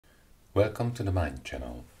Welcome to the MiND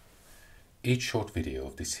channel. Each short video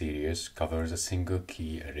of this series covers a single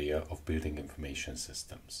key area of building information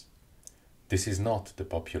systems. This is not the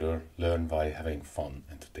popular learn while having fun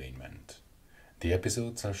entertainment. The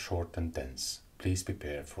episodes are short and dense. Please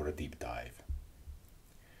prepare for a deep dive.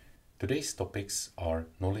 Today's topics are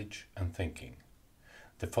knowledge and thinking.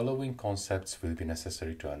 The following concepts will be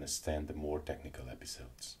necessary to understand the more technical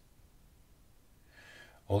episodes.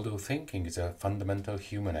 Although thinking is a fundamental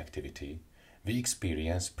human activity, we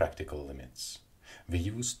experience practical limits. We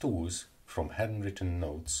use tools from handwritten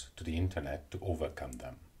notes to the internet to overcome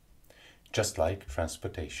them. Just like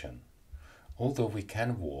transportation. Although we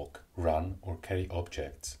can walk, run, or carry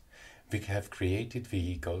objects, we have created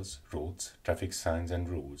vehicles, roads, traffic signs and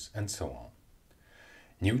rules, and so on.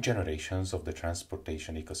 New generations of the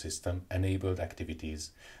transportation ecosystem enabled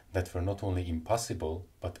activities that were not only impossible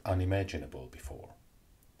but unimaginable before.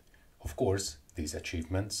 Of course, these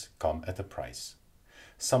achievements come at a price.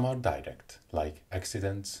 Some are direct, like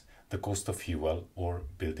accidents, the cost of fuel, or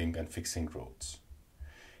building and fixing roads.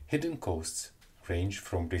 Hidden costs range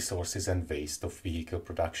from resources and waste of vehicle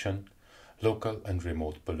production, local and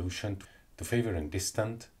remote pollution, to favoring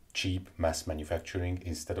distant, cheap mass manufacturing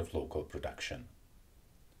instead of local production.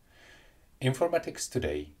 Informatics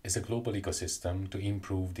today is a global ecosystem to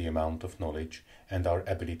improve the amount of knowledge and our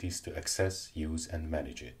abilities to access, use, and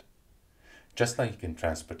manage it. Just like in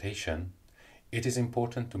transportation, it is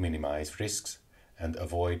important to minimize risks and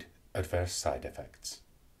avoid adverse side effects.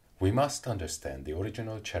 We must understand the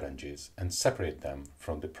original challenges and separate them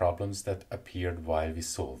from the problems that appeared while we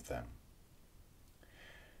solved them.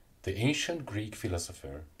 The ancient Greek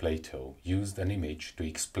philosopher Plato used an image to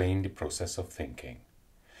explain the process of thinking.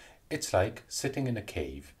 It's like sitting in a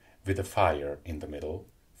cave with a fire in the middle,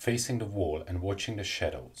 facing the wall and watching the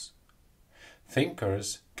shadows.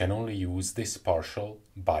 Thinkers can only use this partial,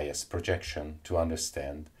 biased projection to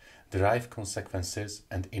understand, derive consequences,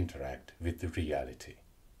 and interact with the reality.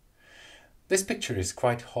 This picture is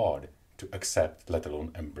quite hard to accept, let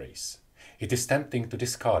alone embrace. It is tempting to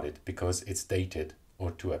discard it because it's dated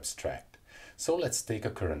or too abstract. So let's take a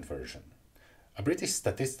current version. A British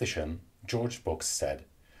statistician, George Box, said,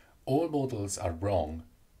 "All models are wrong,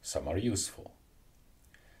 some are useful."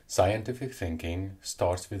 Scientific thinking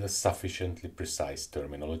starts with a sufficiently precise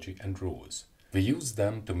terminology and rules. We use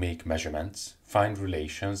them to make measurements, find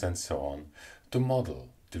relations, and so on, to model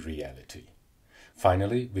the reality.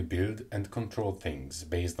 Finally, we build and control things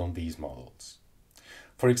based on these models.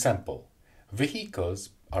 For example, vehicles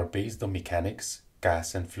are based on mechanics,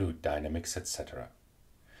 gas and fluid dynamics, etc.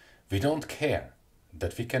 We don't care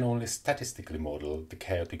that we can only statistically model the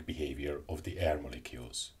chaotic behavior of the air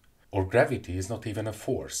molecules. Or gravity is not even a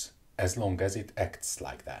force, as long as it acts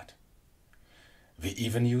like that. We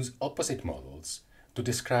even use opposite models to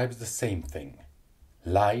describe the same thing.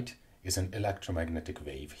 Light is an electromagnetic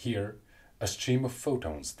wave here, a stream of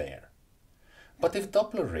photons there. But if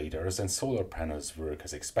Doppler radars and solar panels work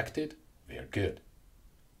as expected, we're good.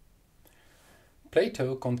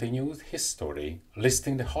 Plato continued his story,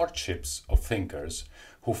 listing the hardships of thinkers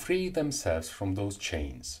who freed themselves from those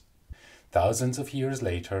chains. Thousands of years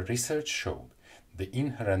later, research showed the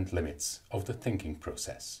inherent limits of the thinking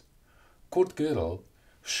process. Kurt Gödel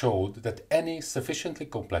showed that any sufficiently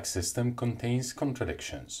complex system contains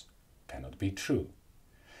contradictions. Cannot be true.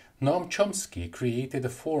 Noam Chomsky created a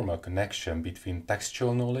formal connection between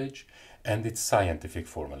textual knowledge and its scientific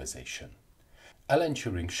formalization. Alan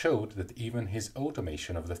Turing showed that even his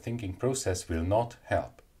automation of the thinking process will not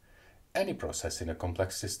help. Any process in a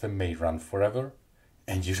complex system may run forever,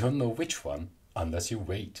 and you don't know which one unless you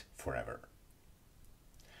wait forever.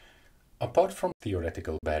 Apart from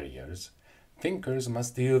theoretical barriers, thinkers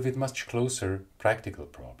must deal with much closer practical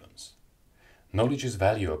problems. Knowledge is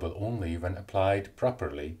valuable only when applied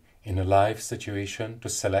properly in a live situation to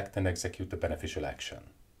select and execute a beneficial action.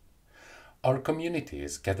 Our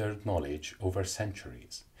communities gathered knowledge over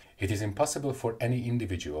centuries. It is impossible for any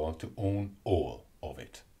individual to own all of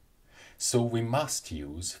it. So we must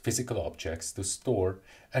use physical objects to store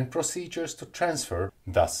and procedures to transfer.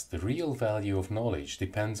 Thus, the real value of knowledge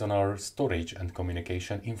depends on our storage and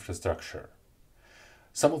communication infrastructure.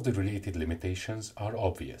 Some of the related limitations are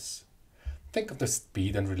obvious. Think of the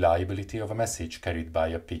speed and reliability of a message carried by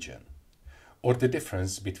a pigeon, or the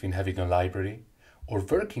difference between having a library or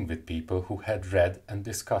working with people who had read and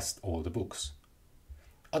discussed all the books.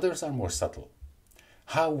 Others are more subtle.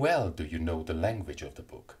 How well do you know the language of the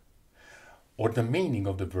book? Or the meaning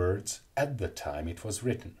of the words at the time it was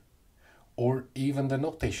written, or even the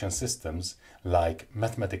notation systems like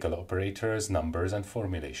mathematical operators, numbers, and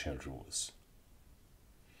formulation rules.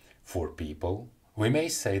 For people We may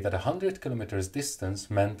say that 100 kilometers distance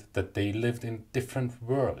meant that they lived in different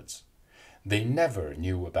worlds. They never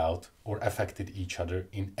knew about or affected each other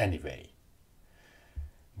in any way.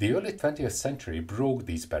 The early 20th century broke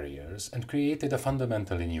these barriers and created a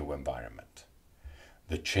fundamentally new environment.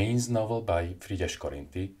 The Chains novel by Frigyes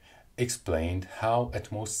Karinthy explained how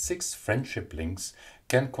at most 6 friendship links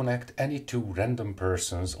can connect any 2 random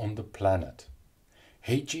persons on the planet.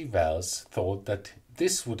 H.G. Wells thought that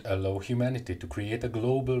this would allow humanity to create a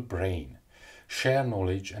global brain, share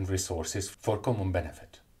knowledge and resources for common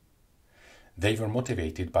benefit. They were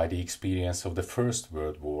motivated by the experience of the First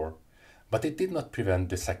World War, but it did not prevent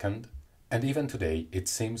the Second, and even today it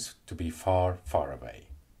seems to be far, far away.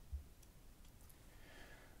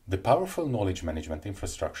 The powerful knowledge management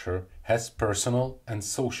infrastructure has personal and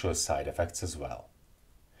social side effects as well.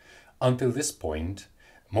 Until this point,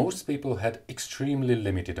 most people had extremely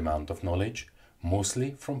limited amount of knowledge,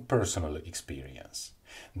 mostly from personal experience.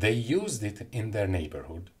 They used it in their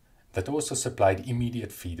neighborhood, that also supplied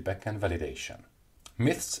immediate feedback and validation.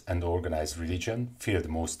 Myths and organized religion filled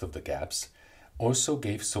most of the gaps, also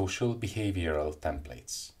gave social behavioral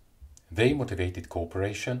templates. They motivated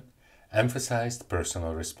cooperation, emphasized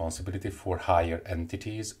personal responsibility for higher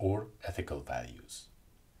entities or ethical values.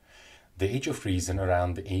 The Age of Reason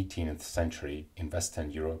around the 18th century in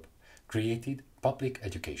Western Europe created public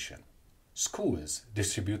education. Schools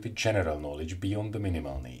distributed general knowledge beyond the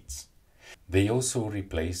minimal needs. They also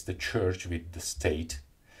replaced the church with the state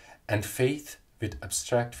and faith with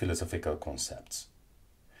abstract philosophical concepts.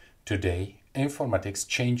 Today, informatics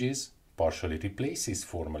changes, partially replaces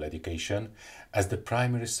formal education as the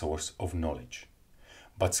primary source of knowledge.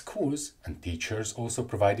 But schools and teachers also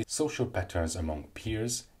provided social patterns among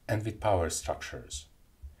peers and with power structures.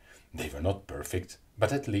 They were not perfect,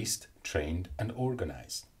 but at least trained and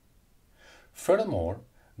organized. Furthermore,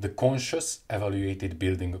 the conscious, evaluated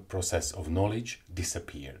building process of knowledge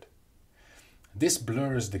disappeared. This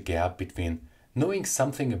blurs the gap between knowing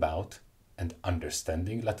something about and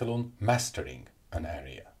understanding, let alone mastering, an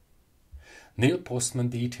area. Neil Postman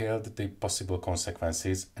detailed the possible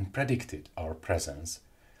consequences and predicted our presence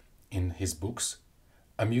in his books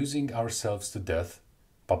Amusing Ourselves to Death,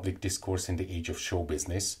 Public Discourse in the Age of Show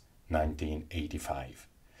Business, 1985.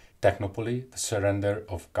 Technopoly, The Surrender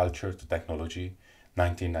of Culture to Technology,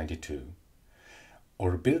 1992.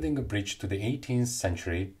 Or Building a Bridge to the 18th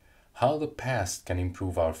Century, How the Past Can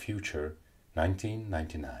Improve Our Future,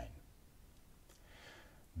 1999.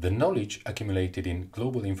 The knowledge accumulated in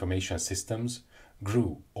global information systems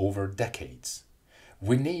grew over decades.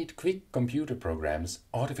 We need quick computer programs,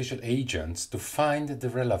 artificial agents to find the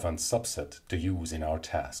relevant subset to use in our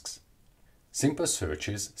tasks. Simple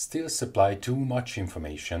searches still supply too much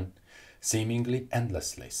information, seemingly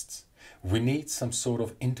endless lists. We need some sort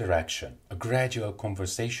of interaction, a gradual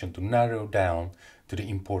conversation to narrow down to the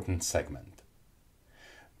important segment.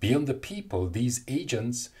 Beyond the people, these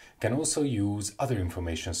agents can also use other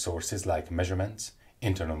information sources like measurements,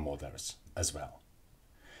 internal models as well.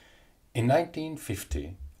 In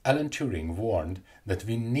 1950, Alan Turing warned that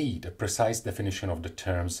we need a precise definition of the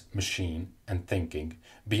terms machine and thinking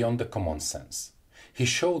beyond the common sense. He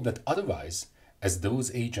showed that otherwise, as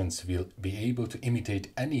those agents will be able to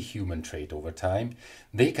imitate any human trait over time,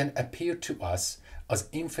 they can appear to us as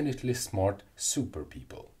infinitely smart super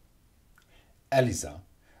people. Eliza,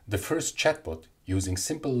 the first chatbot using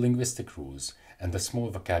simple linguistic rules and a small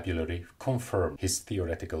vocabulary, confirmed his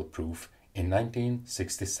theoretical proof in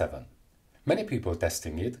 1967. Many people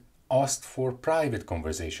testing it asked for private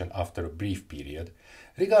conversation after a brief period,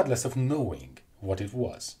 regardless of knowing what it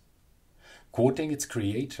was. Quoting its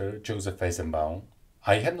creator, Joseph Weizenbaum,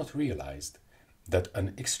 "I had not realized that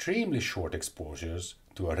an extremely short exposures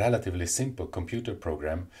to a relatively simple computer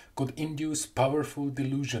program could induce powerful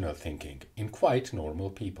delusional thinking in quite normal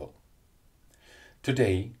people."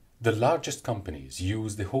 Today, the largest companies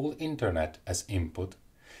use the whole internet as input,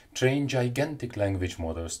 train gigantic language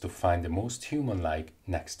models to find the most human-like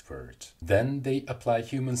next words. Then they apply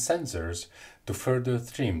human sensors to further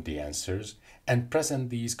trim the answers and present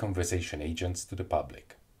these conversation agents to the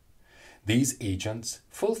public. These agents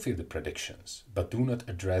fulfill the predictions, but do not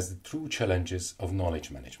address the true challenges of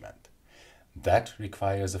knowledge management. That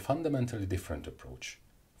requires a fundamentally different approach,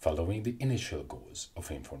 following the initial goals of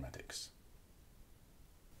informatics.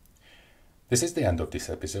 This is the end of this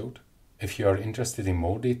episode. If you are interested in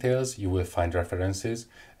more details, you will find references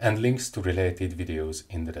and links to related videos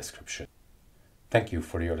in the description. Thank you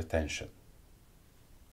for your attention.